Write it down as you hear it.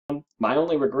My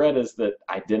only regret is that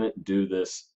I didn't do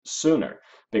this sooner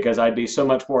because I'd be so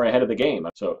much more ahead of the game.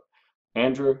 So,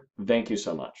 Andrew, thank you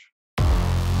so much.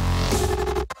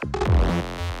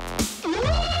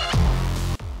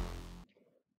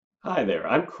 Hi there,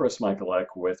 I'm Chris Michaelek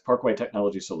with Parkway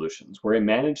Technology Solutions. We're a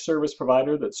managed service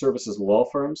provider that services law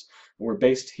firms. We're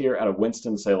based here out of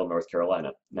Winston-Salem, North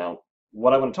Carolina. Now,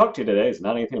 what I want to talk to you today is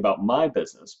not anything about my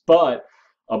business, but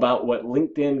about what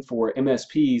LinkedIn for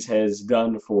MSPs has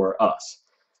done for us.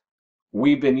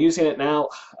 We've been using it now,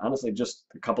 honestly, just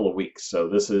a couple of weeks,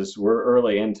 so we're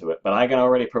early into it, but I can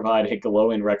already provide a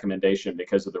glowing recommendation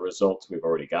because of the results we've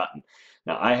already gotten.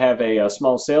 Now, I have a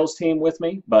small sales team with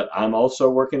me, but I'm also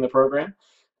working the program,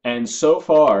 and so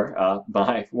far,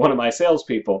 one of my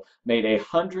salespeople made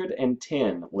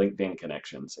 110 LinkedIn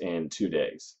connections in 2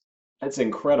 days. That's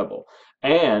incredible.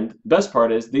 And best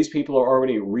part is these people are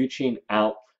already reaching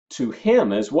out to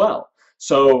him as well.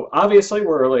 So obviously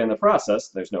we're early in the process.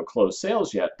 There's no closed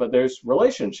sales yet, but there's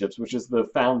relationships, which is the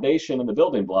foundation and the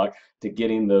building block to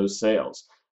getting those sales.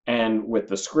 And with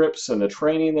the scripts and the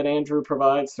training that Andrew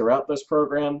provides throughout this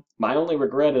program, my only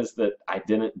regret is that I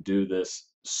didn't do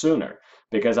this sooner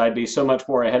because I'd be so much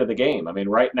more ahead of the game. I mean,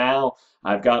 right now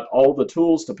I've got all the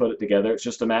tools to put it together. It's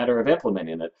just a matter of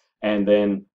implementing it and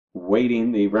then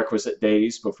waiting the requisite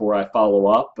days before I follow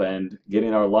up and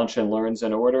getting our lunch and learns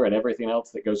in order and everything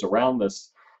else that goes around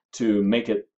this to make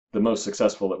it the most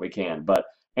successful that we can. But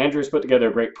Andrew's put together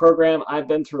a great program. I've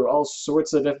been through all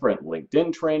sorts of different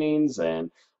LinkedIn trainings and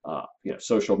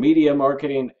social media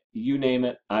marketing, you name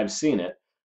it, I've seen it.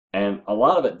 And a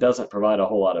lot of it doesn't provide a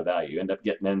whole lot of value. You end up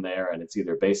getting in there and it's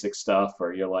either basic stuff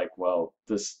or you're like, well,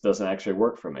 this doesn't actually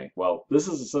work for me. Well, this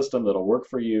is a system that'll work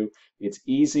for you. It's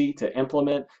easy to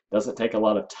implement, doesn't take a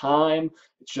lot of time.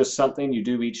 It's just something you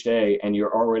do each day and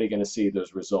you're already going to see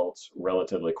those results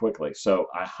relatively quickly. So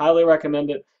I highly recommend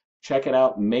it. Check it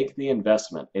out, make the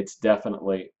investment. It's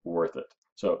definitely worth it.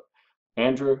 So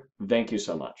Andrew, thank you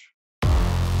so much.